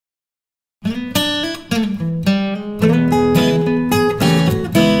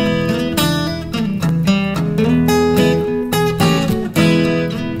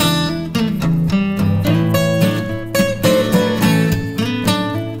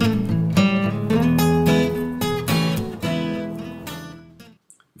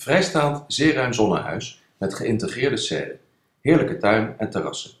Vrijstaand, zeer ruim zonnehuis met geïntegreerde serre, heerlijke tuin en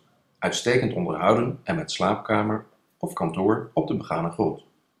terrassen, uitstekend onderhouden en met slaapkamer of kantoor op de begane grond.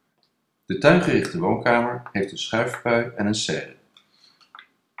 De tuingerichte woonkamer heeft een schuifpui en een serre.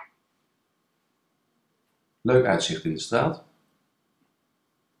 Leuk uitzicht in de straat.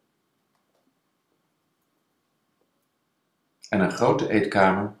 En een grote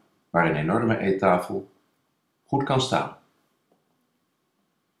eetkamer waar een enorme eettafel goed kan staan.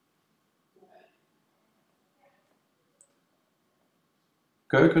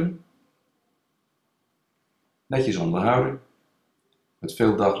 Keuken, netjes onderhouden, met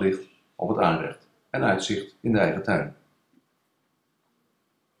veel daglicht op het aanrecht en uitzicht in de eigen tuin.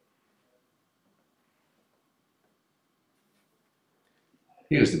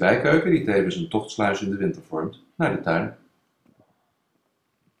 Hier is de bijkeuken die tevens een tochtsluis in de winter vormt naar de tuin.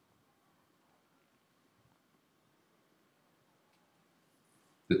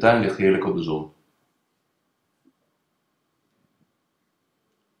 De tuin ligt heerlijk op de zon.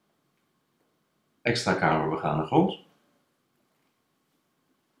 Extra kamer begane grond.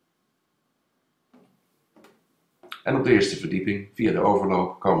 En op de eerste verdieping, via de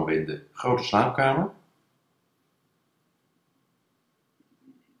overloop, komen we in de grote slaapkamer.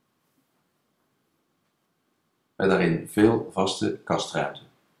 Met daarin veel vaste kastruimte.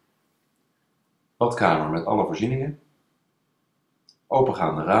 Badkamer met alle voorzieningen.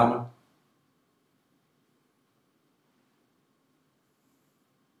 Opengaande ramen.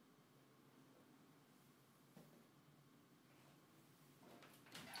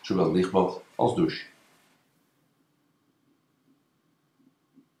 Zowel lichtbad als douche.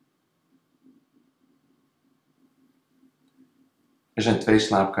 Er zijn 2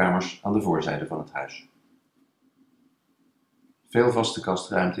 slaapkamers aan de voorzijde van het huis. Veel vaste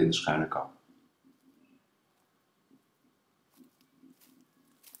kastruimte in de schuine kap.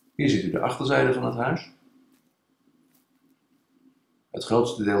 Hier ziet u de achterzijde van het huis. Het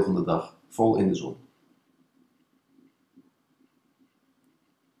grootste deel van de dag vol in de zon.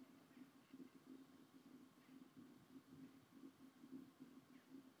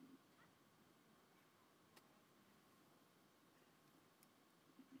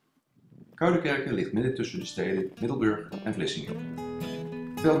 Koudekerke ligt midden tussen de steden Middelburg en Vlissingen.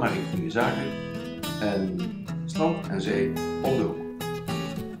 Veel maritieme zaken en strand en zee om de hoek.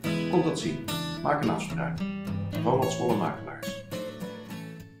 Kom dat zien. Maak een afspraak. Ronald Zwolle Makelaars.